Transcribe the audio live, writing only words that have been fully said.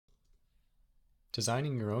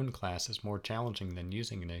Designing your own class is more challenging than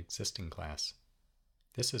using an existing class.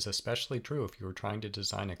 This is especially true if you are trying to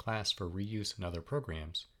design a class for reuse in other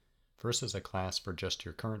programs versus a class for just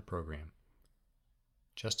your current program.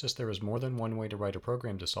 Just as there is more than one way to write a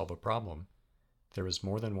program to solve a problem, there is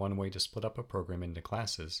more than one way to split up a program into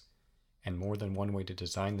classes, and more than one way to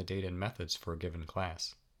design the data and methods for a given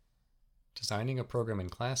class. Designing a program in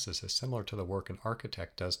classes is similar to the work an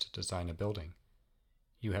architect does to design a building.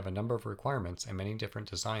 You have a number of requirements and many different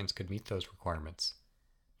designs could meet those requirements,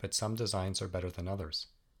 but some designs are better than others.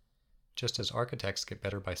 Just as architects get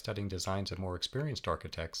better by studying designs of more experienced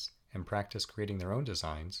architects and practice creating their own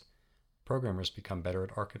designs, programmers become better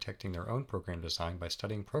at architecting their own program design by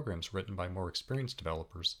studying programs written by more experienced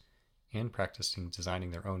developers and practicing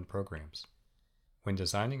designing their own programs. When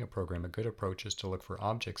designing a program, a good approach is to look for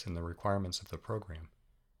objects in the requirements of the program.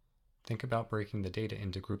 Think about breaking the data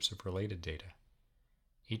into groups of related data.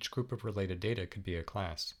 Each group of related data could be a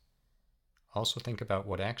class. Also think about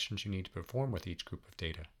what actions you need to perform with each group of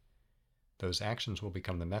data. Those actions will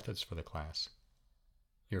become the methods for the class.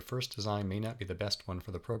 Your first design may not be the best one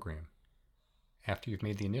for the program. After you've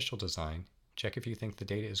made the initial design, check if you think the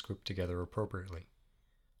data is grouped together appropriately.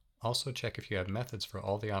 Also check if you have methods for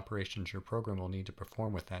all the operations your program will need to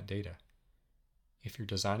perform with that data. If you're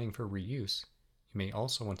designing for reuse, you may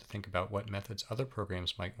also want to think about what methods other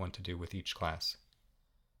programs might want to do with each class.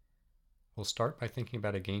 We'll start by thinking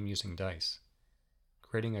about a game using dice.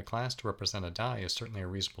 Creating a class to represent a die is certainly a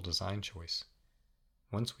reasonable design choice.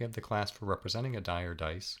 Once we have the class for representing a die or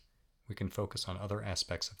dice, we can focus on other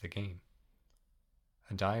aspects of the game.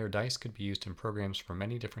 A die or dice could be used in programs for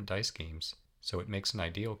many different dice games, so it makes an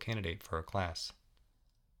ideal candidate for a class.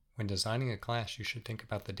 When designing a class, you should think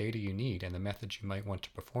about the data you need and the methods you might want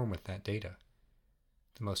to perform with that data.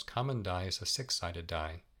 The most common die is a 6-sided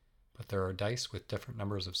die, but there are dice with different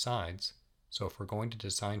numbers of sides, so if we're going to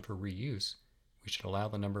design for reuse, we should allow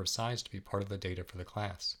the number of sides to be part of the data for the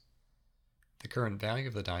class. The current value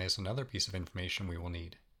of the die is another piece of information we will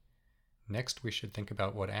need. Next, we should think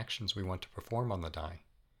about what actions we want to perform on the die.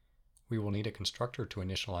 We will need a constructor to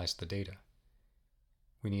initialize the data.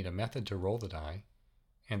 We need a method to roll the die,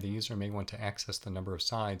 and the user may want to access the number of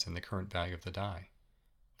sides and the current value of the die.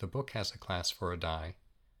 The book has a class for a die,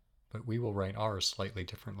 but we will write ours slightly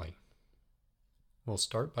differently. We'll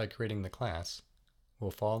start by creating the class.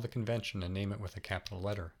 We'll follow the convention and name it with a capital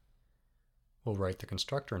letter. We'll write the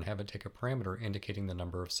constructor and have it take a parameter indicating the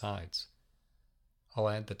number of sides. I'll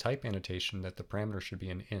add the type annotation that the parameter should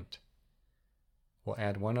be an int. We'll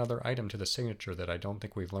add one other item to the signature that I don't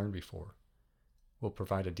think we've learned before. We'll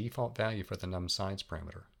provide a default value for the numSides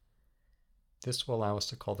parameter. This will allow us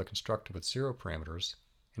to call the constructor with 0 parameters,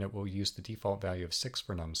 and it will use the default value of 6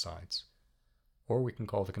 for numSides. Or we can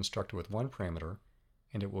call the constructor with 1 parameter,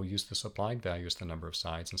 and it will use the supplied value as the number of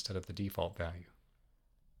sides instead of the default value.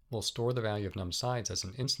 We'll store the value of numSides as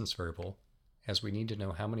an instance variable, as we need to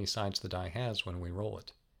know how many sides the die has when we roll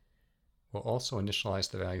it. We'll also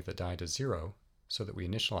initialize the value of the die to 0, so that we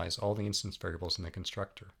initialize all the instance variables in the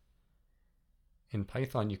constructor. In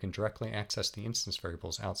Python, you can directly access the instance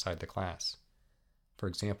variables outside the class. For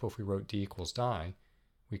example, if we wrote d equals die,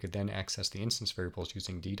 we could then access the instance variables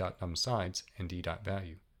using d.numSides and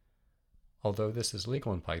d.value. Although this is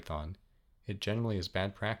legal in Python, it generally is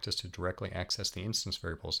bad practice to directly access the instance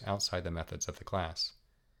variables outside the methods of the class.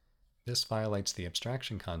 This violates the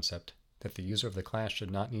abstraction concept that the user of the class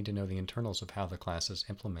should not need to know the internals of how the class is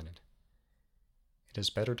implemented. It is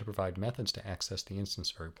better to provide methods to access the instance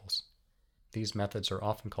variables. These methods are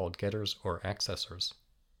often called getters or accessors.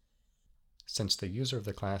 Since the user of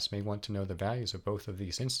the class may want to know the values of both of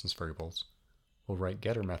these instance variables, we'll write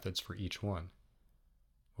getter methods for each one.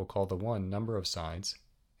 We'll call the one number of sides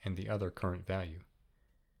and the other current value.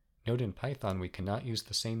 Note in Python we cannot use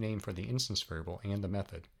the same name for the instance variable and the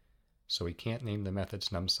method, so we can't name the methods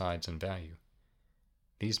numSides and value.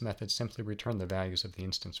 These methods simply return the values of the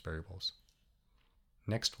instance variables.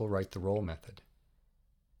 Next we'll write the roll method.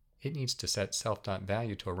 It needs to set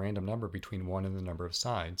self.value to a random number between 1 and the number of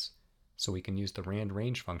sides, so we can use the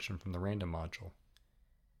randRange function from the random module.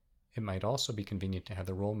 It might also be convenient to have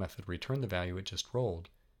the roll method return the value it just rolled,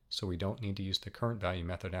 so we don't need to use the current value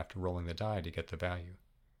method after rolling the die to get the value.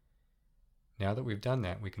 Now that we've done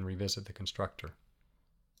that, we can revisit the constructor.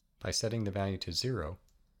 By setting the value to 0,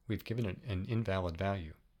 we've given it an invalid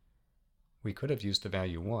value. We could have used the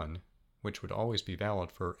value 1, which would always be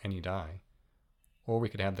valid for any die, or we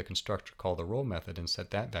could have the constructor call the roll method and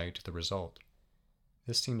set that value to the result.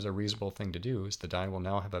 This seems a reasonable thing to do, as the die will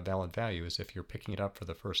now have a valid value as if you're picking it up for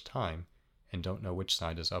the first time and don't know which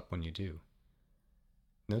side is up when you do.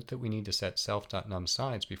 Note that we need to set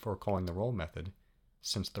self.numSides before calling the roll method,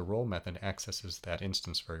 since the roll method accesses that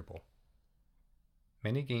instance variable.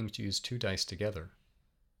 Many games use two dice together.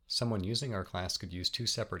 Someone using our class could use two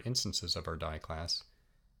separate instances of our die class,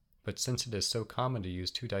 but since it is so common to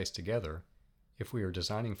use two dice together, if we are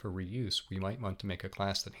designing for reuse, we might want to make a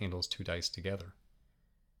class that handles two dice together.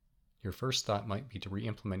 Your first thought might be to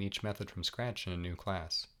re-implement each method from scratch in a new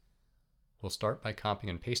class. We'll start by copying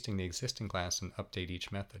and pasting the existing class and update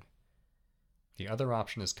each method. The other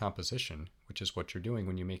option is composition, which is what you're doing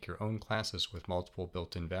when you make your own classes with multiple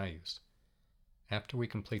built-in values. After we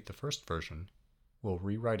complete the first version, we'll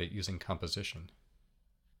rewrite it using composition.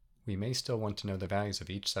 We may still want to know the values of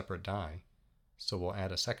each separate die, so we'll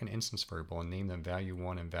add a second instance variable and name them value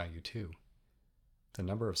 1 and value 2. The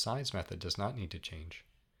number of sides method does not need to change.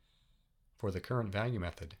 For the current value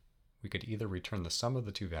method, we could either return the sum of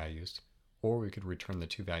the two values, or we could return the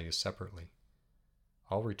two values separately.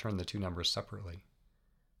 I'll return the two numbers separately.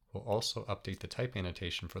 We'll also update the type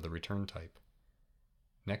annotation for the return type.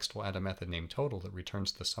 Next, we'll add a method named total that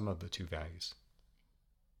returns the sum of the two values.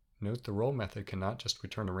 Note the roll method cannot just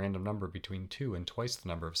return a random number between 2 and twice the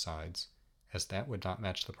number of sides, as that would not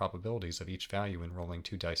match the probabilities of each value in rolling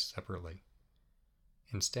two dice separately.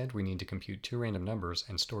 Instead, we need to compute two random numbers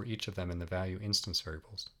and store each of them in the value instance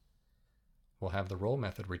variables. We'll have the roll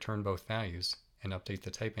method return both values and update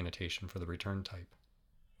the type annotation for the return type.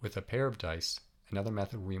 With a pair of dice, another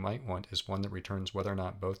method we might want is one that returns whether or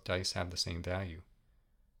not both dice have the same value.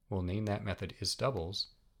 We'll name that method isDoubles,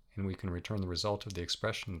 and we can return the result of the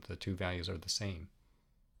expression that the two values are the same.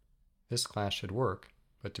 This class should work,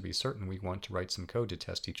 but to be certain we want to write some code to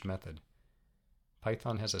test each method.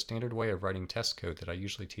 Python has a standard way of writing test code that I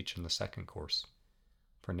usually teach in the second course.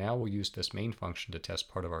 For now, we'll use this main function to test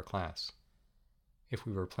part of our class. If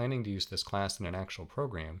we were planning to use this class in an actual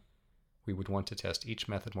program, we would want to test each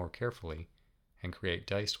method more carefully and create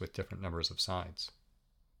dice with different numbers of sides.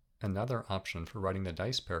 Another option for writing the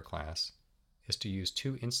dice pair class is to use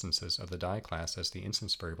two instances of the die class as the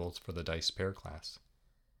instance variables for the dice pair class.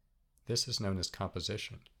 This is known as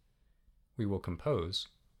composition. We will compose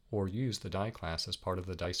or use the die class as part of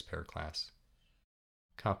the dice pair class.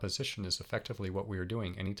 Composition is effectively what we are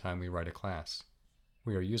doing anytime we write a class.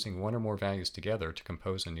 We are using one or more values together to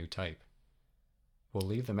compose a new type. We'll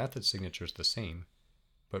leave the method signatures the same,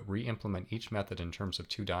 but re-implement each method in terms of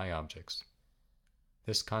two die objects.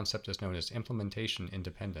 This concept is known as implementation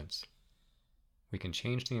independence. We can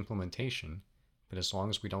change the implementation, but as long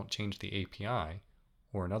as we don't change the API,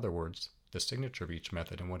 or in other words, the signature of each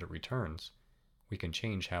method and what it returns, we can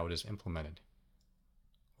change how it is implemented.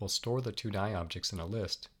 We'll store the two die objects in a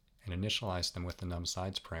list and initialize them with the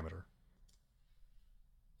numSides parameter.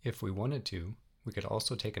 If we wanted to, we could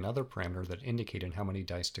also take another parameter that indicated how many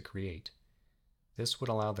dice to create. This would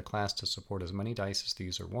allow the class to support as many dice as the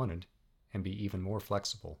user wanted and be even more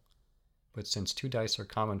flexible. But since two dice are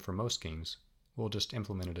common for most games, we'll just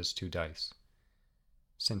implement it as two dice.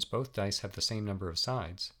 Since both dice have the same number of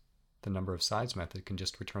sides, the number of sides method can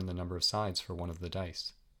just return the number of sides for one of the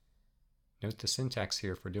dice. Note the syntax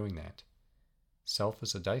here for doing that. Self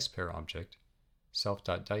is a dice pair object,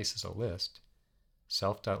 self.dice is a list,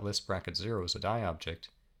 self.list_0 is a die object,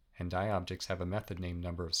 and die objects have a method named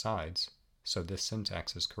number of sides, so this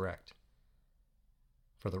syntax is correct.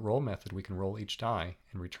 For the roll method, we can roll each die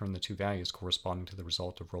and return the two values corresponding to the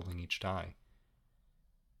result of rolling each die.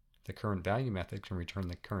 The current value method can return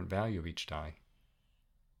the current value of each die.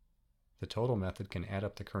 The total method can add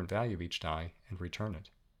up the current value of each die and return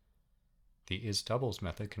it. The isDoubles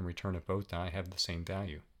method can return if both die have the same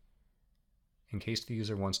value. In case the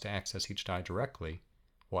user wants to access each die directly,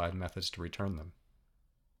 we'll add methods to return them.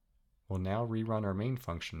 We'll now rerun our main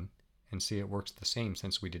function and see it works the same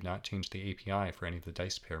since we did not change the API for any of the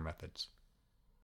dice pair methods.